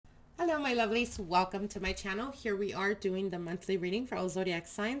Hello my lovelies, welcome to my channel. Here we are doing the monthly reading for all zodiac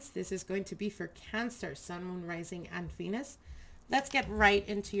signs. This is going to be for Cancer, Sun, Moon, Rising, and Venus. Let's get right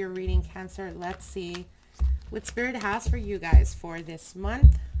into your reading, Cancer. Let's see what Spirit has for you guys for this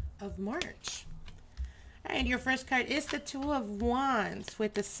month of March. And your first card is the Two of Wands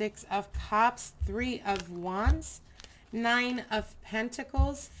with the Six of Cups, Three of Wands, Nine of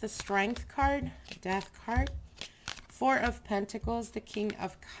Pentacles, the Strength card, Death card, Four of Pentacles, the King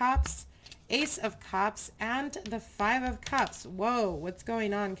of Cups, Ace of Cups, and the Five of Cups. Whoa, what's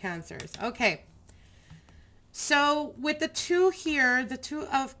going on, Cancers? Okay, so with the two here, the Two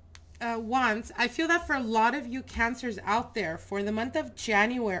of Wands, I feel that for a lot of you Cancers out there, for the month of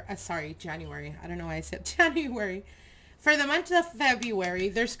January, January, I don't know why I said January. For the month of February,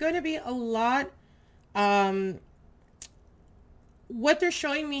 there's going to be a lot, what they're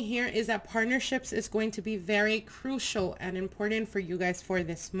showing me here is that partnerships is going to be very crucial and important for you guys for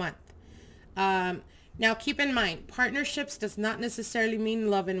this month. Now keep in mind, partnerships does not necessarily mean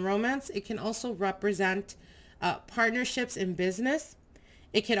love and romance. It can also represent partnerships in business.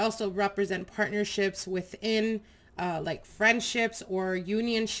 It can also represent partnerships within like friendships or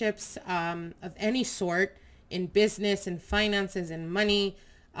unionships of any sort in business and finances and money,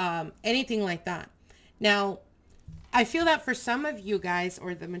 anything like that. Now, I feel that for some of you guys,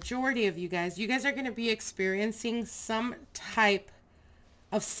 or the majority of you guys are going to be experiencing some type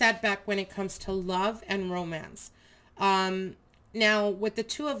of setback when it comes to love and romance. Now, with the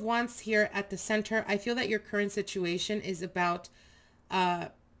Two of Wands here at the center, I feel that your current situation is about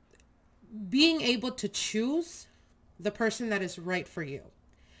being able to choose the person that is right for you.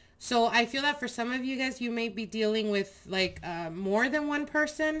 So I feel that for some of you guys, you may be dealing with like more than one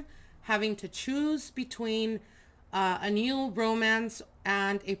person, having to choose between a new romance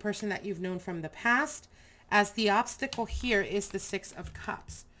and a person that you've known from the past, as the obstacle here is the Six of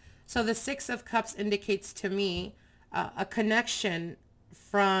Cups. So the Six of Cups indicates to me a connection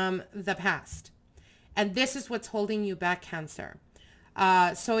from the past. And this is what's holding you back, Cancer.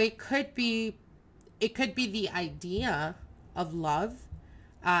 So it could be the idea of love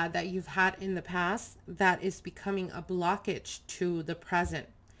that you've had in the past that is becoming a blockage to the present.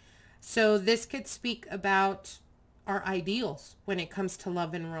 So this could speak about our ideals when it comes to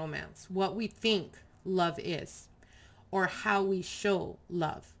love and romance, what we think love is, or how we show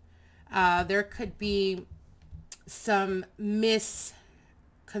love. There could be some misconstrued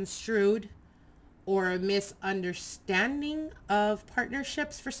or misunderstanding of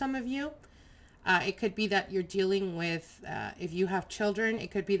partnerships for some of you. It could be that you're dealing with, if you have children,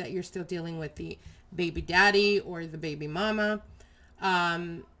 it could be that you're still dealing with the baby daddy or the baby mama.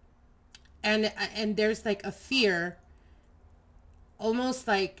 And there's like a fear, almost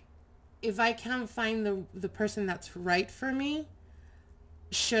like, if I can't find the person that's right for me,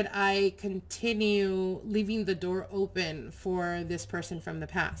 should I continue leaving the door open for this person from the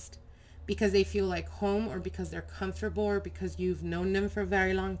past? Because they feel like home, or because they're comfortable, or because you've known them for a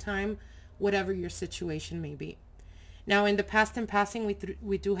very long time, whatever your situation may be. Now, in the past and passing,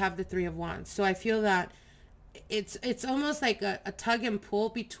 we do have the Three of Wands. So I feel that it's almost like a tug and pull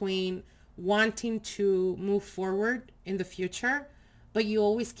between wanting to move forward in the future, but you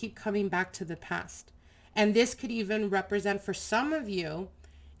always keep coming back to the past. And this could even represent, for some of you,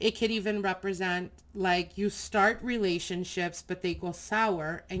 it could even represent like you start relationships, but they go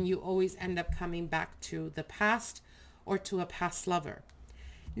sour, and you always end up coming back to the past or to a past lover.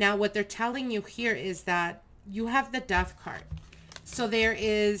 Now, what they're telling you here is that you have the Death card. So there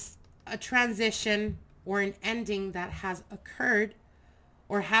is a transition or an ending that has occurred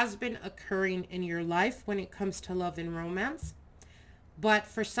or has been occurring in your life when it comes to love and romance. But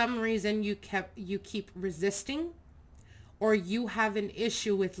for some reason you keep resisting, or you have an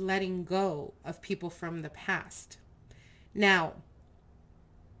issue with letting go of people from the past. Now,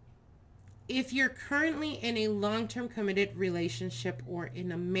 if you're currently in a long-term committed relationship or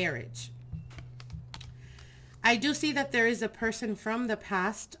in a marriage, I do see that there is a person from the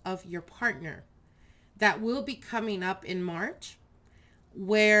past of your partner that will be coming up in March,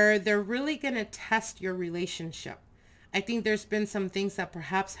 where they're really going to test your relationship. I think there's been some things that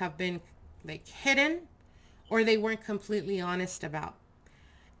perhaps have been like hidden, or they weren't completely honest about.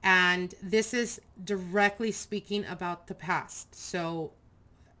 And this is directly speaking about the past. So,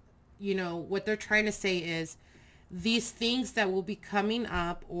 you know, what they're trying to say is these things that will be coming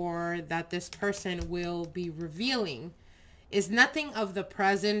up, or that this person will be revealing, is nothing of the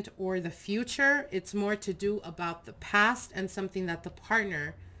present or the future. It's more to do about the past and something that the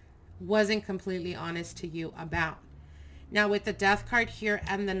partner wasn't completely honest to you about. Now, with the Death card here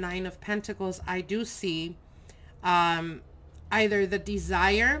and the Nine of Pentacles, I do see either the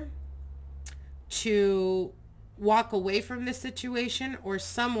desire to walk away from this situation, or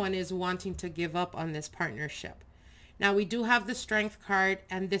someone is wanting to give up on this partnership. Now we do have the Strength card,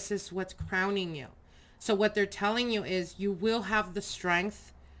 and this is what's crowning you. So what they're telling you is you will have the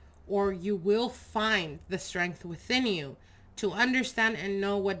strength, or you will find the strength within you to understand and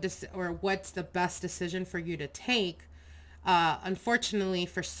know what's the best decision for you to take. Unfortunately,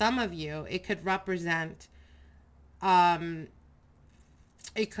 for some of you, it could represent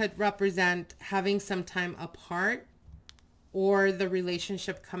having some time apart, or the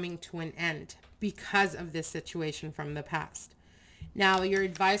relationship coming to an end because of this situation from the past. Now, your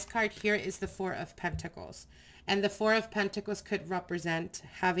advice card here is the Four of Pentacles. And the Four of Pentacles could represent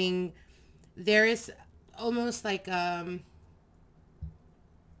there is almost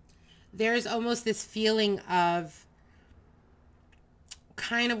this feeling of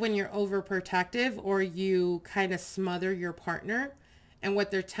kind of when you're overprotective, or you kind of smother your partner. And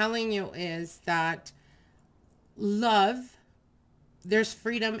what they're telling you is that there's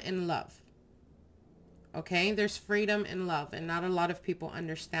freedom in love. Okay, there's freedom in love, and not a lot of people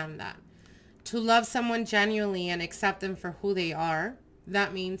understand that. To love someone genuinely and accept them for who they are,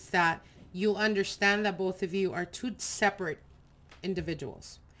 that means that you understand that both of you are two separate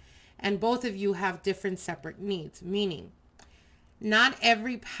individuals, and both of you have different separate needs, meaning not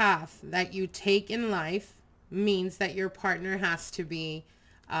every path that you take in life means that your partner has to be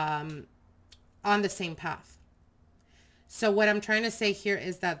on the same path. So what I'm trying to say here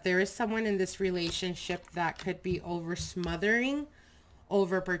is that there is someone in this relationship that could be over-smothering,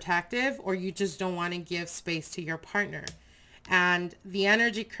 overprotective, or you just don't want to give space to your partner. And the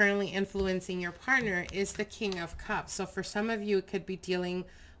energy currently influencing your partner is the King of Cups. So for some of you, it could be dealing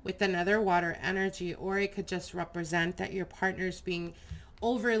with another water energy, or it could just represent that your partner's being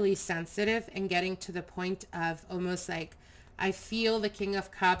overly sensitive and getting to the point of almost like, I feel the King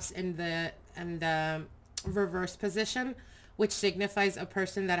of Cups in the reverse position, which signifies a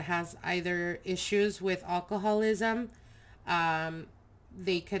person that has either issues with alcoholism,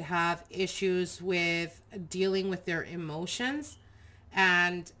 they could have issues with dealing with their emotions,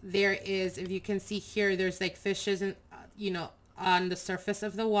 and there is, if you can see here, there's like fishes and on the surface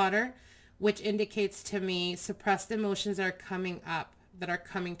of the water, which indicates to me suppressed emotions are coming up, that are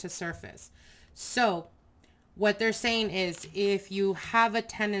coming to surface. So what they're saying is, if you have a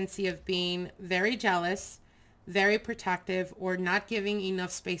tendency of being very jealous, very protective, or not giving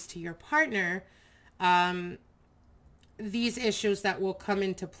enough space to your partner, these issues that will come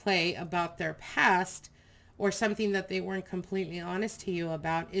into play about their past, or something that they weren't completely honest to you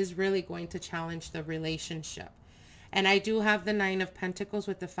about, is really going to challenge the relationship. And I do have the Nine of Pentacles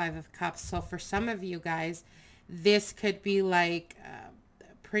with the Five of Cups. So for some of you guys, this could be like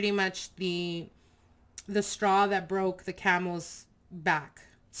pretty much the straw that broke the camel's back,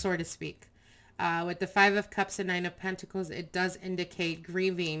 so to speak. With the Five of Cups and Nine of Pentacles, it does indicate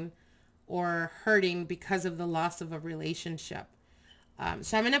grieving or hurting because of the loss of a relationship.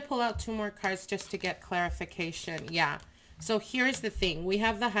 So I'm going to pull out two more cards just to get clarification. Yeah. So here's the thing. We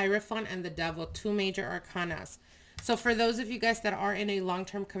have the Hierophant and the Devil, two major arcanas. So for those of you guys that are in a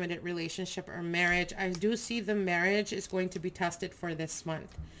long-term committed relationship or marriage, I do see the marriage is going to be tested for this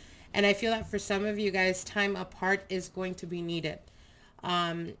month. And I feel that for some of you guys, time apart is going to be needed.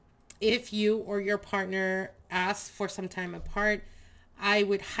 If you or your partner asks for some time apart, I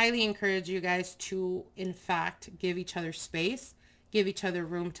would highly encourage you guys to, in fact, give each other space, give each other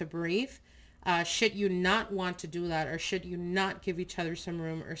room to breathe. Should you not want to do that, or should you not give each other some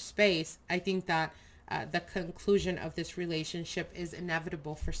room or space, I think that the conclusion of this relationship is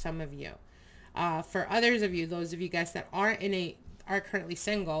inevitable for some of you. For others of you, those of you guys that are currently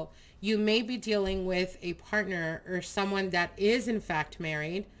single, you may be dealing with a partner or someone that is in fact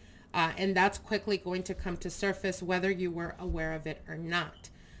married, and that's quickly going to come to surface whether you were aware of it or not.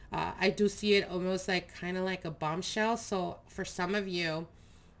 I do see it almost like kind of like a bombshell. So for some of you,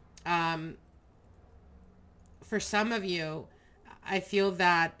 I feel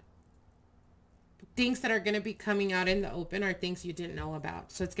that things that are going to be coming out in the open are things you didn't know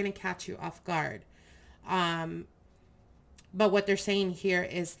about. So it's going to catch you off guard. But what they're saying here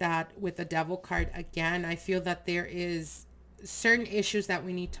is that with the Devil card, again, I feel that there is certain issues that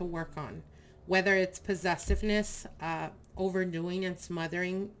we need to work on, whether it's possessiveness, overdoing and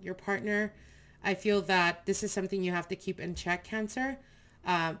smothering your partner. I feel that this is something you have to keep in check, Cancer,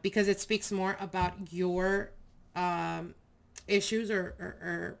 because it speaks more about your issues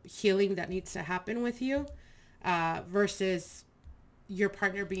or healing that needs to happen with you, versus your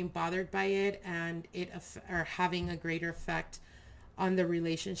partner being bothered by it and or having a greater effect on the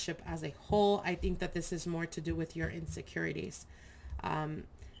relationship as a whole. I think that this is more to do with your insecurities.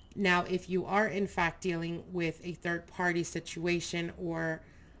 Now, if you are in fact dealing with a third party situation, or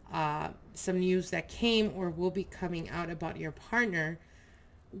some news that came or will be coming out about your partner,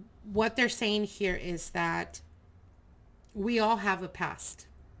 what they're saying here is that we all have a past.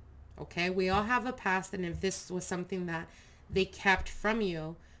 Okay, we all have a past, and if this was something that they kept from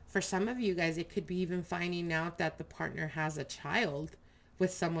you, for some of you guys, it could be even finding out that the partner has a child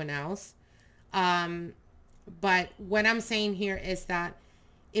with someone else. But what I'm saying here is that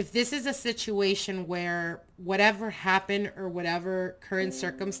if this is a situation where whatever happened or whatever current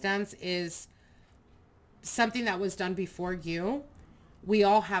circumstance is something that was done before you, we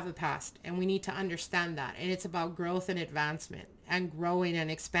all have a past, and we need to understand that. And it's about growth and advancement and growing and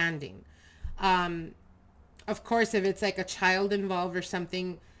expanding. Of course, if it's like a child involved or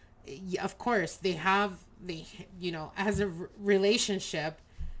something, of course as a relationship,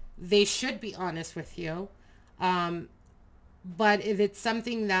 they should be honest with you. But if it's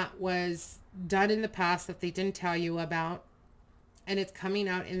something that was done in the past that they didn't tell you about, and it's coming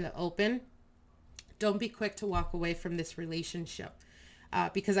out in the open, don't be quick to walk away from this relationship.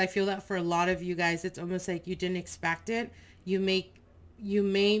 Because I feel that for a lot of you guys, it's almost like you didn't expect it. You may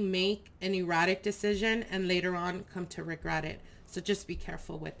make an erratic decision and later on come to regret it. So just be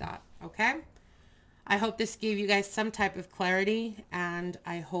careful with that, okay? I hope this gave you guys some type of clarity, and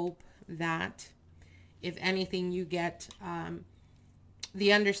I hope that if anything, you get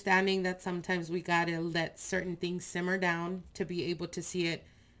the understanding that sometimes we gotta let certain things simmer down to be able to see it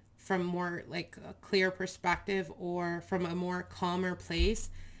from more like a clear perspective, or from a more calmer place,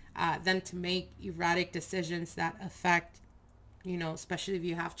 than to make erratic decisions that affect, especially if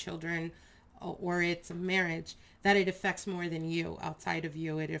you have children or it's a marriage, that it affects more than you. Outside of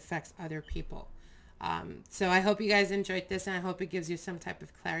you, it affects other people. So I hope you guys enjoyed this, and I hope it gives you some type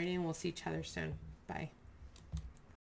of clarity, and we'll see each other soon. Bye.